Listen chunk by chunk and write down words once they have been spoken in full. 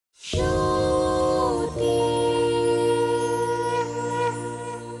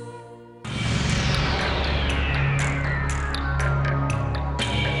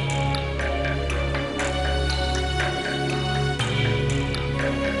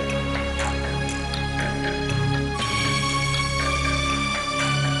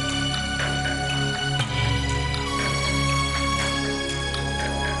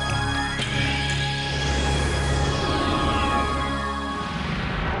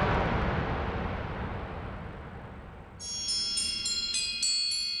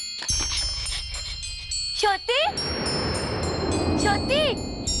সতী, সতী,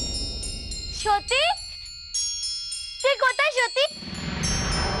 সতী, তুই কোথায় সতী?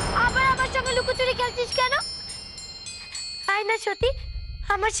 আবার আমার সঙ্গে লুকোচুরি খেলছিস কেন? আয় না সতী,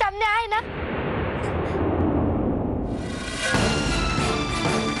 আমার সামনে আয় না।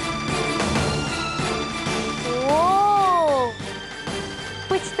 ও,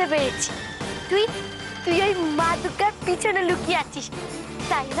 বুঝতে পেরেছি, তুই তুই ওই মা দুর্গার পিছনে লুকিয়ে আছিস,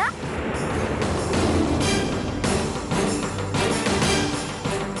 তাই না?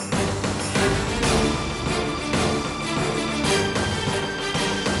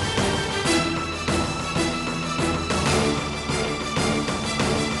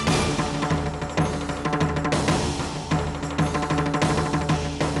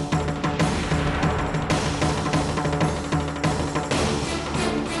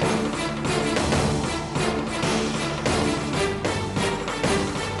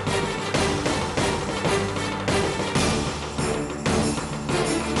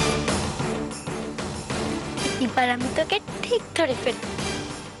 এবার আমি তোকে ঠিক ধরে ফেলব,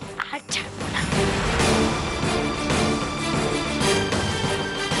 আর ছাড়বো না।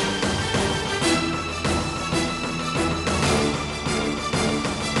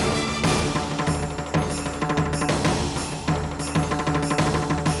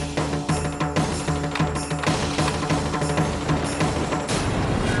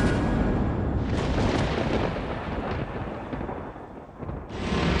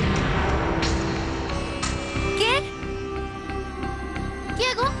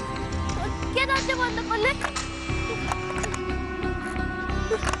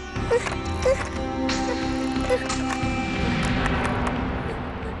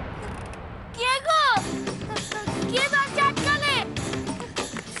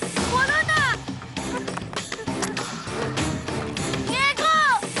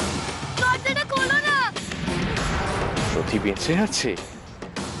 বেঁচে আছে,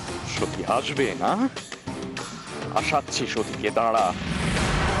 সতী আসবে না? আসাচ্ছি সতীকে, দাঁড়া।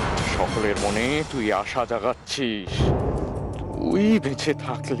 সকলের মনে তুই আশা জাগাচ্ছিস, তুই বেঁচে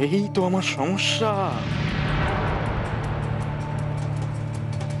থাকলেই তো আমার সমস্যা।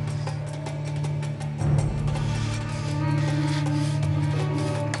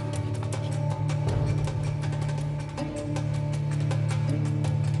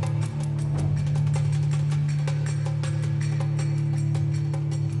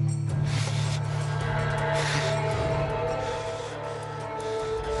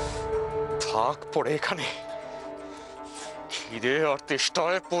 থাক পড়ে এখানে, খিদে আর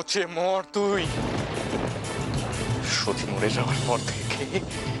তেষ্টায় পচে মর তুই। সতী মরে যাওয়ার পর থেকে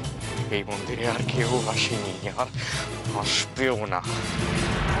এই মন্দিরে আর কেউ আসেনি, আর আসবেও না।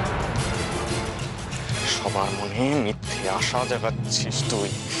 সবার মনে মিথ্যে আশা জাগাচ্ছিস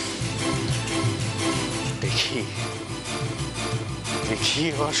তুই। দেখি দেখি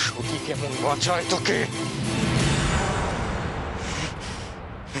এবার সতী কেমন বাঁচায় তোকে।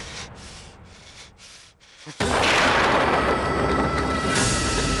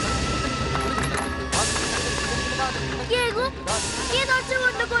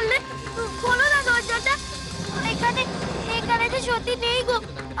 সতী নেই গো,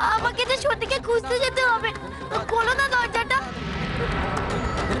 আমাকে তো সতীকে খুঁজতে যেতে হবে, খোলো না দরজাটা।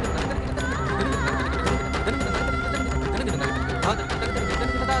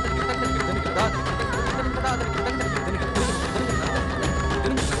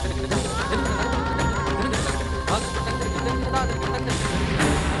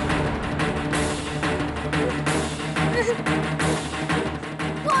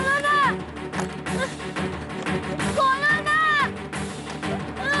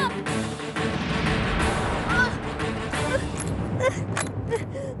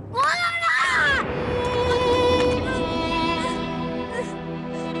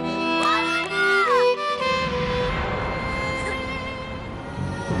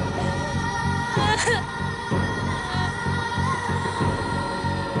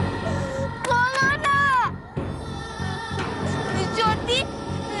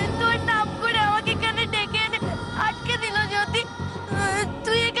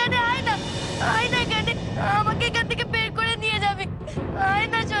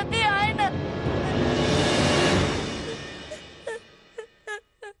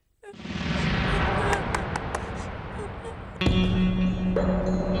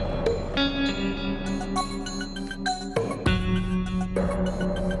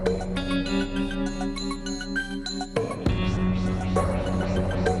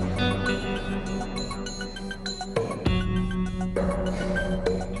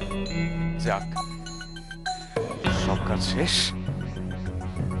 যাক, সব কাজ শেষ।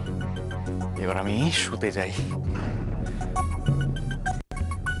 এবার আমি শুতে যাই।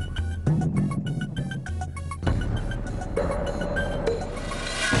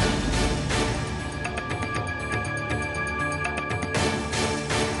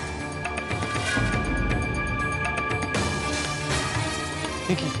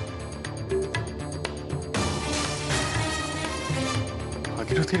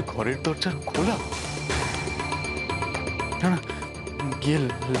 ভাগীরথীর ঘরের দরজা খোলা? না না, গিয়ে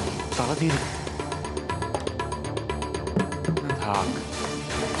তালা দিয়ে থাক।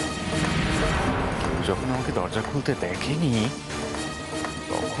 যখন আমাকে দরজা খুলতে দেখেনি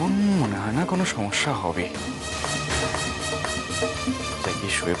তখন মনে হয় না কোনো সমস্যা হবে। তাই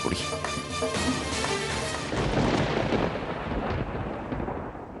গিয়ে শুয়ে পড়ি।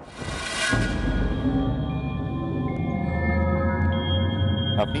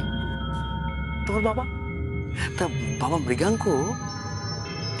 আপনি? তোর বাবা? তা বাবা মৃগাঙ্ক,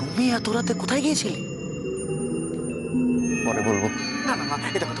 তুমি এত রাতে কোথায় গিয়েছিলে? পরে বলবো। না না না,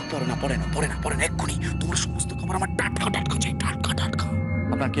 এটা কথা পরে না এক্ষুনি। তোমার সমস্ত খবর আমার টাটকা টাটকা চাই, টাটকা টাটকা।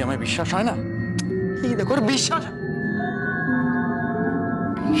 আপনার কি আমায় বিশ্বাস হয় না? এই দেখো, বিশ্বাস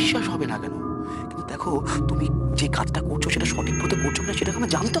হবে না কেন? কিন্তু দেখো, তুমি যে কাজটা করছো সেটা সঠিক পথে করছো কিনা সেটা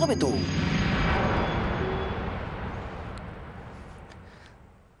আমার জানতে হবে তো।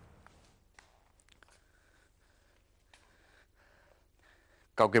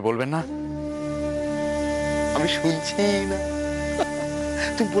 কাউকে বলবেন না? আমি শুনছি না।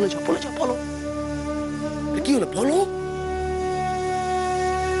 তুমি বলে যাও বলো। কি হলো বলো?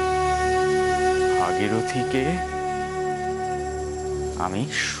 ভাগীরথীকে আমি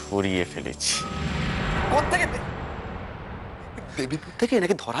সরিয়ে ফেলেছি। কোত্থেকে? দেবীপুর থেকে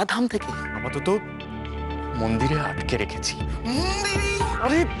নাকি ধরাধাম থেকে? আপাতত মন্দিরে আটকে রেখেছি।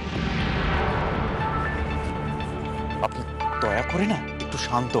 আরে আপনি দয়া করে না একটু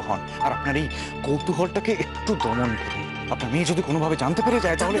শান্ত হন, আর আপনার এই কৌতূহলটাকে একটু দমন করুন। আপনার মেয়ে যদি কোনোভাবে জানতে পেরে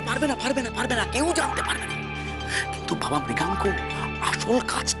যায় তাহলে পারবে না, কেউ জানতে পারবে না। কিন্তু বাবা মৃগাঙ্ক, আসল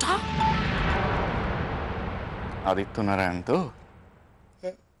কাজটা আদিত্য নারায়ণ তো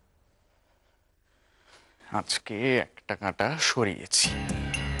আজকে একটা কাঁটা সরিয়েছি,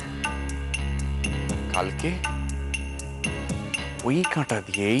 কালকে ওই কাঁটা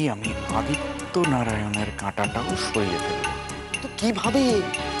দিয়েই আমি আদিত্য নারায়ণের কাঁটাটাও সরিয়ে ফেলব। তো কিভাবে?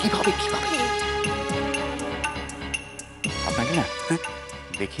 আপনাকে না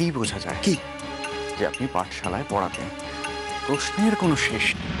দেখেই বোঝা যায় কি যে আপনি পাঠশালায় পড়াতেন। প্রশ্নের কোনো শেষ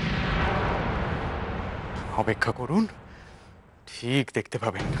নেই। অপেক্ষা করুন, ঠিক দেখতে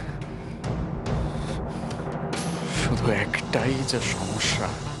পাবেন। শুধু একটাই যা সমস্যা,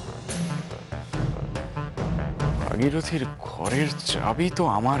 ভাগীরথীর ঘরের চাবি তো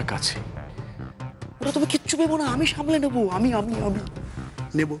আমার কাছে। ওরা তুমি কিচ্ছু ভেবো না, আমি সামলে নেবো। আমি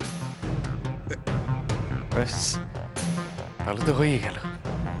নেবো। ব্যাস, তাহলে তো হয়েই গেল।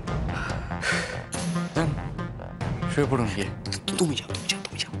 যান, শুয়ে পড়ুন গিয়ে। তুমি যাও।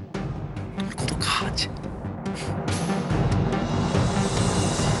 তোমার কত কাজ।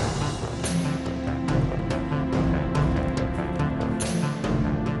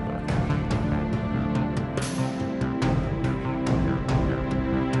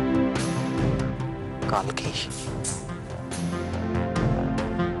 কালকে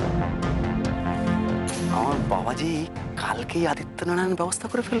আমার বাবাজি কালকেই আদিত্যনারায়ণ ব্যবস্থা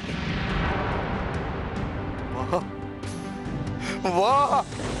করে ফেলবে। বাহ,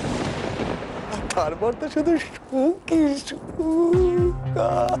 তারপর তো শুধু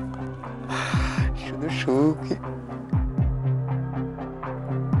সুখী।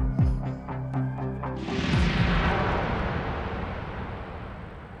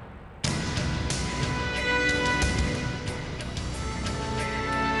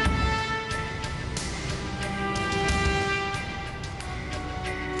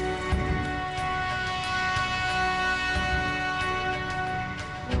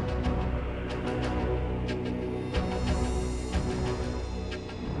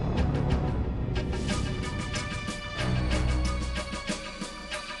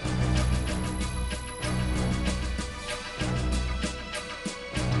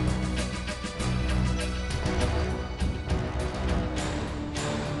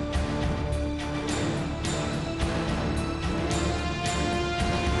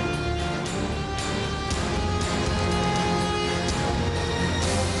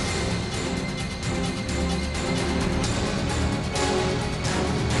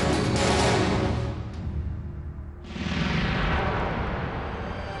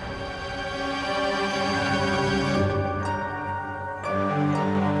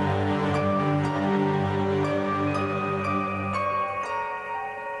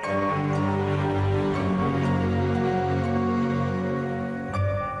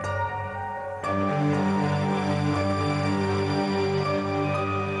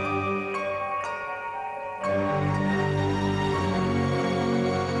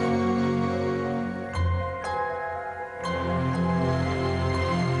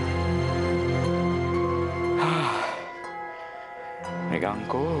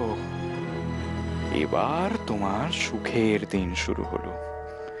 মৃগাঙ্ক, এবার তোমার সুখের দিন শুরু হলো।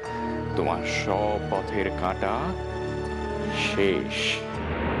 তোমার সব পথের কাঁটা শেষ।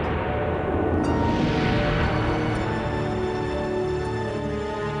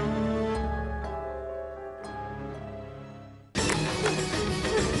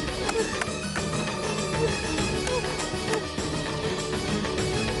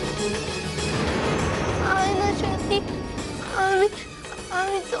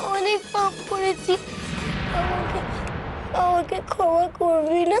 আমি তো অনেক পাপ করেছি, আমাকে ক্ষমা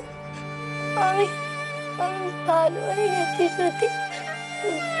করবি না? আমি ভালো হয়ে গেছি সত্যি,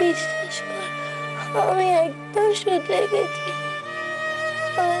 বিশ্বাস কর, আমি একদম শুধরে গেছি।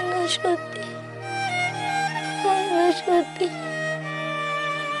 সত্যি সত্যি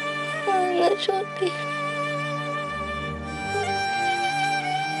সত্যি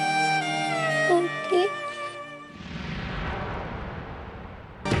সত্যি।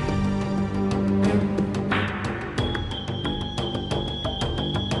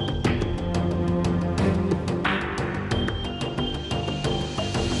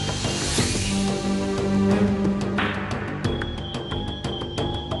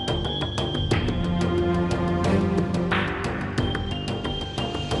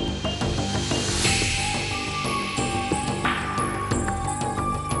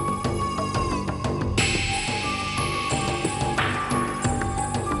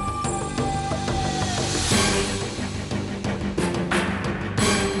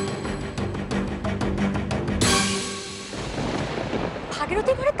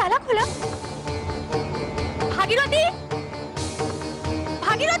 ভাগীরথী ঘরে তালা খোলা। ভাগীরথী,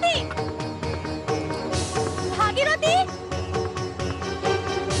 ভাগীরথী, ভাগীরথী,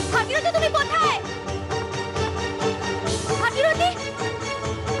 ভাগীরথী, তুমি কোথায়? ভাগীরথী,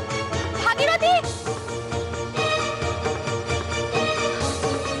 ভাগীরথী,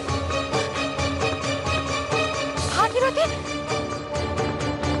 ভাগীরথী,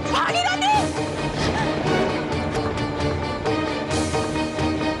 ভাগীরথী,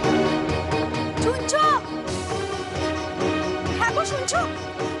 শুনছো? হ্যাঁ গো, শুনছো?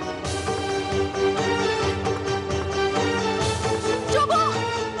 শুনছো গো?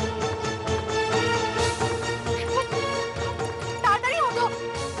 তাড়াতাড়ি ওঠো,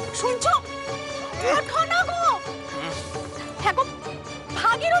 শুনছো? ওঠো না গো। হ্যাঁ গো,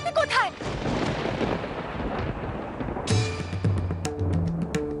 ভাগীরথী কোথায়?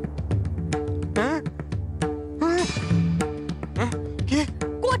 কি?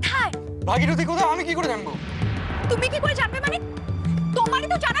 কোথায়? ভাগীরথী কোথায় আমি কি করে জানবো? তুমি কি করে জানবে মানে? তোমারই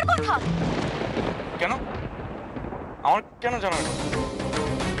তো জানার কথা। কেন? আমার কেন জানার কথা?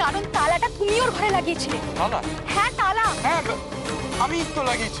 কারণ তালাটা তুমি ওর ঘরে লাগিয়েছিলে। তালা? হ্যাঁ তালা। হ্যাঁ, আমি তো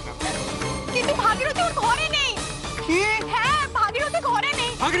লাগিয়েছিলাম। কিন্তু ভাগীরথী ওর ঘরে নেই। কি? হ্যাঁ, ভাগীরথী ঘরে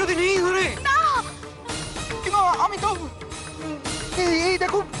নেই। ভাগীরথী নেই ঘরে? না। কিন্তু আমি তো এই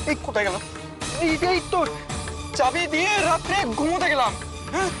দেখো, এই কোথায় গেল? এই তো চাবি দিয়ে রাত্রে ঘুমোতে গেলাম।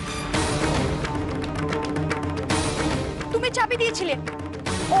 হ্যাঁ, তুমি চাবি দিয়েছিলে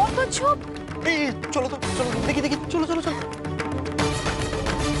অথচ। এই চলো তো, চলো দেখি দেখি, চলো চলো চলো।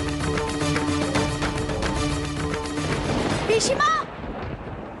 পিসিমা,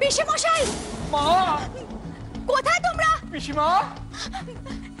 পিসিমশাই, মা, কোথায় তোমরা? পিসিমা,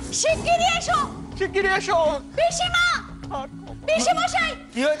 শিগগিরই এসো। শিগগিরই এসো। পিসিমা, পিসিমশাই।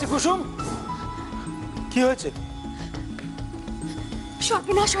 কি হয়েছে কুসুম? কি হয়েছে?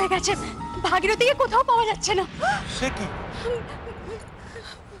 সর্বনাশ হয়ে গেছে, ভাগীরথীকে কোথাও পাওয়া যাচ্ছে না। সে কি?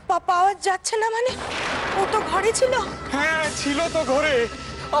 পাওয়া যাচ্ছে না মানে? ও তো ঘরে ছিল। হ্যাঁ, ছিল তো ঘরে।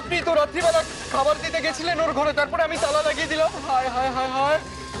 আপনি তো রাত্রিবেলা খাবার দিতে গেছিলেন ওর ঘরে, তারপরে আমি তালা লাগিয়ে দিলাম। হায় হায় হায় হায়,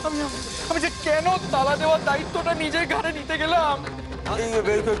 আমি যে কেন তালা দেওয়ার দায়িত্বটা নিজের ঘাড়ে নিতে গেলাম।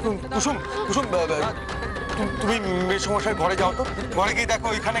 কুসুম, কুসুম, তুমি মেসমশাই ঘরে যাও তো, ঘরে গিয়ে দেখো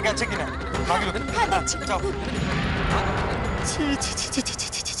ওইখানে গেছে কিনা। যাও। ছি ছি ছি ছি ছি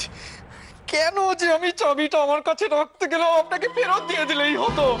ছি ছি ছি। কেন যে আমি চাবিটা আমার কাছে রাখতে গেলাম, আপনাকে ফেরত দিয়ে দিলেই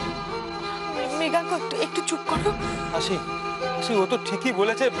হতো। মৃগাঙ্ক, একটু চুপ করো। হাসি, হাসি, ও তো ঠিকই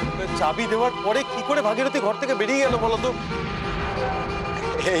বলেছে। চাবি দেওয়ার পরে কি করে ভাগীরথী ঘর থেকে বেরিয়ে গেল বলো তো?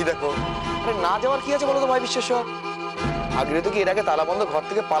 এই দেখো, আরে না যাওয়ার কি আছে বলো তো ভাই বিশ্বেশ্বর? ভাগীরথী কি এর আগে তালা বন্ধ ঘর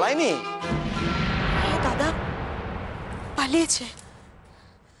থেকে পালায়নি? দাদা পালিয়েছে,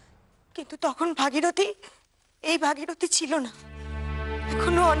 কিন্তু তখন ভাগীরথী এই ভাগীরথী ছিল না।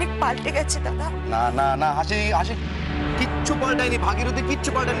 এখনো অনেক পাল্টে গেছে দাদা। না না না হাসি, হাসি, কিচ্ছু পাল্টায়নি। ভাগীরথী কিচ্ছু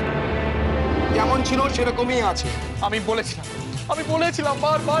পাল্টায়নি, যেমন ছিল সেরকমই আছে। আমি বলেছিলাম,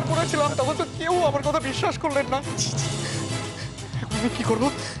 বারবার বলেছিলাম, তখন তো কেউ আমার কথা বিশ্বাস করলেন না। এখন আমি কি করবো?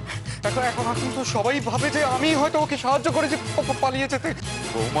 এখন এখন এখন তো সবাই ভাবে যে আমি হয়তো ওকে সাহায্য করেছি পালিয়ে যেতে।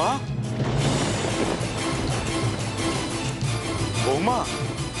 বৌমা, বৌমা,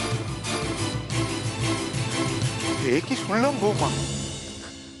 এ কি শুনলাম বৌমা,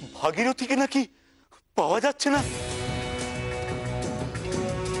 ভাগীরথীকে নাকি পাওয়া যাচ্ছে না?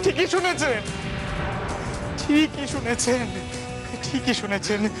 ঠিকই শুনেছেন, ঠিকই শুনেছেন, ঠিকই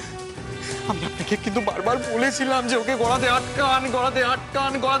শুনেছেন। আমি আপনাকে কিন্তু বারবার বলেছিলাম যে ওকে গলাতে আটকান, গলাতে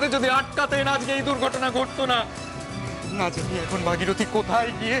আটকান, গলাতে যদি আটকাতেন আজকে এই দুর্ঘটনা ঘটতো না। না জানি এখন ভাগীরথী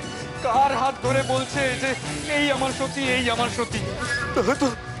কোথায় গিয়ে কার হাত ধরে বলছে যে এই আমার সতী, এই আমার সতী। তাহলে তো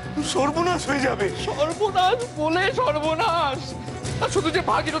সর্বনাশ হয়ে যাবে। সর্বনাশ বলে সর্বনাশ, আর শুধু যে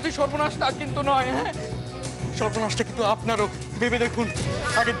ভাগীরথী সর্বনাশ তা কিন্তু নয়। হ্যাঁ, সর্বনাশটা কিন্তু আপনারও। ভেবে দেখুন,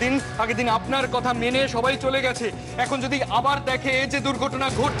 আগের দিন আপনার কথা মেনে সবাই চলে গেছে, এখন যদি আবার দেখে যে দুর্ঘটনা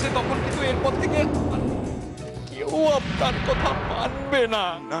ঘটছে তখন কিন্তু এরপর থেকে কেউ আপনার কথা মানবে না।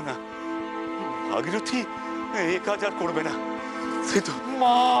 না না, ভাগীরথী এ কাজ আর করবে না। সে তো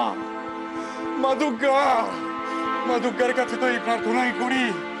মা দুর্গার কাছে তো এই প্রার্থনাই করি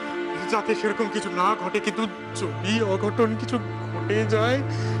যাতে সেরকম কিছু না ঘটে, কিন্তু যদি অঘটন কিছু ঘটে যায়।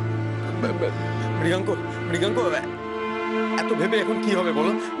 মৃগাঙ্ক, মৃগাঙ্ক, এত ভেবে এখন কি হবে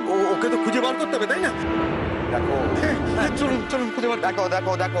বলো? ওকে তো খুঁজে বার করতে হবে, তাই না? দেখো, চলুন চলুন খুঁজে বার। দেখো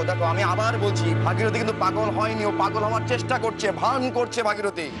দেখো দেখো দেখো, আমি আবার বলছি, ভাগীরথী কিন্তু পাগল হয়নি, ও পাগল হওয়ার চেষ্টা করছে, ভান করছে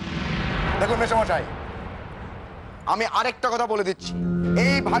ভাগীরথী। দেখো মেশামশাই, আমি আরেকটা কথা বলে দিচ্ছি,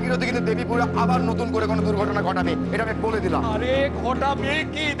 এই ভাগীরথী কিন্তু দেবীপুরে আবার নতুন করে কোনো দুর্ঘটনা ঘটাবে, এটা আমি বলে দিলাম। আরে ঘটাবে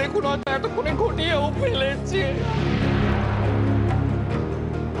কি, দেখুন হয়তো এতক্ষণে ঘটিয়েও ফেলেছে।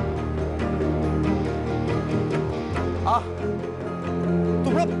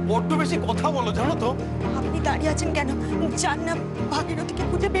 তোমরা বড্ড বেশি কথা বলো জানো তো। আপনি দাঁড়িয়ে আছেন কেন? যান না, ভাগীরথীকে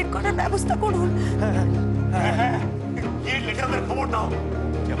খুঁজে বের করার ব্যবস্থা করুন। গিয়ে লেটারদের খবর দাও,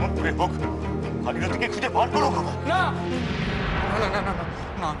 যেমন করে হোক ভাগীরথীকে খুঁজে বার করো। না না না না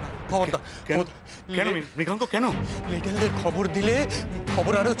না, খবরদার। কেন মৃগাঙ্ক, কেন? লিটলদের খবর দিলে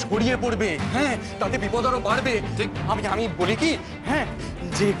খবর আরো ছড়িয়ে পড়বে। হ্যাঁ, তাতে বিপদ আরো বাড়বে। আমি বলি কি, হ্যাঁ,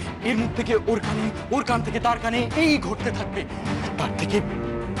 যে এর মুখ থেকে ওর কান থেকে তার কানে এই ঘটতে থাকবে। তার থেকে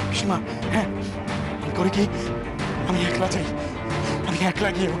সীমা, হ্যাঁ, আমি করি কি, আমি একলা চাই, আমি একলা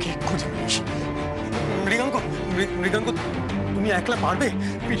গিয়ে ওকে খুঁজে নিয়ে আসি। মৃগাঙ্ক, তুমি একলা পারবে?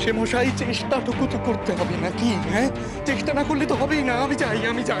 পিসে মশাই, চেষ্টাটুকু তো করতে হবে নাকি? হ্যাঁ, চেষ্টা না করলে তো হবেই না। আমি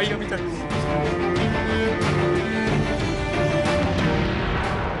চাই।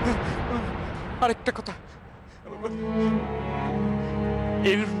 আরেকটা কথা,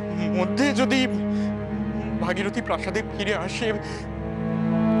 এর মধ্যে যদি ভাগীরথী প্রাসাদে ফিরে আসে,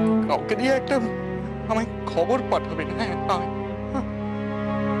 কাউকে দিয়ে একটা আমায় খবর পাঠাবেন। হ্যাঁ,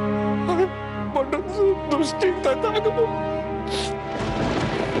 আমি বড্ড দুশ্চিন্তায় থাকবো।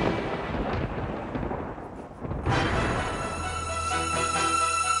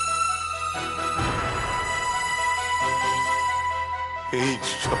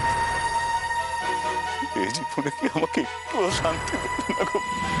 এই জীবনে কি আমাকে একটু শান্তি দেবে না গো?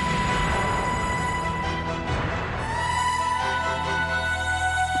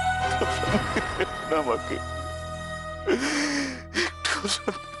 আমাকে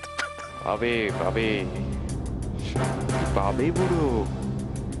পাবে বুড়ো,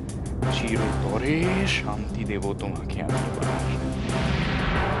 চিরতরে শান্তি দেব তোমাকে আমি।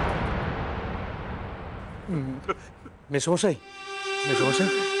 মেসমশাই,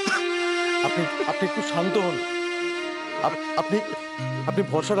 আপনি একটু শান্ত হন। আপনি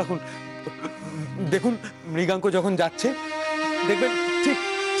ভরসা রাখুন। দেখুন, মৃগাঙ্ক যখন যাচ্ছে দেখবেন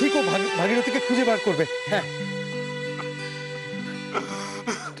ঠিক ও ভাগীরথীকে খুঁজে বার করবে। হ্যাঁ,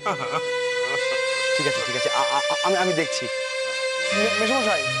 ঠিক আছে আমি দেখছি।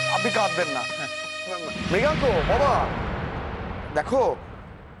 মেশামশাই, আপনি কাঁদবেন না। মৃগাঙ্ক বাবা, দেখো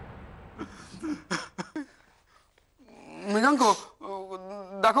মৃগাঙ্ক,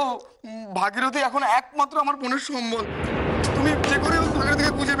 দেখো ভাগীরথী এখন একমাত্র আমার বোনের সম্বল। তুমি যে করে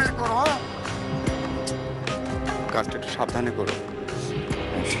ভাগীরথীকে খুঁজে বের করো। হ্যাঁ, কাজটা একটু সাবধানে করো।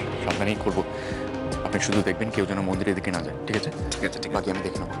 সাবধানেই করবো। আপনি শুধু দেখবেন কেউ যেন মন্দিরের দিকে না যায়। ঠিক আছে? ঠিক আছে, বাকি আমি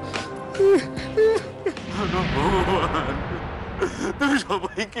দেখে নেবো। তুমি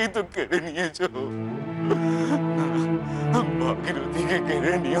সবাইকেই তো কেড়ে নিয়েছো, ভাগীরথীকে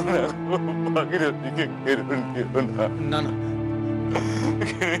কেড়ে নিও না, ভাগীরথীকে কেড়ে নিও না। না না,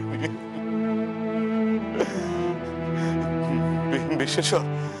 বিশেষ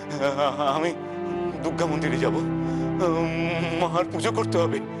আমি দুর্গা মন্দিরে যাব, মার পুজো করতে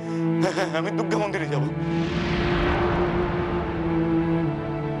হবে। আমি দুর্গা মন্দিরে যাব।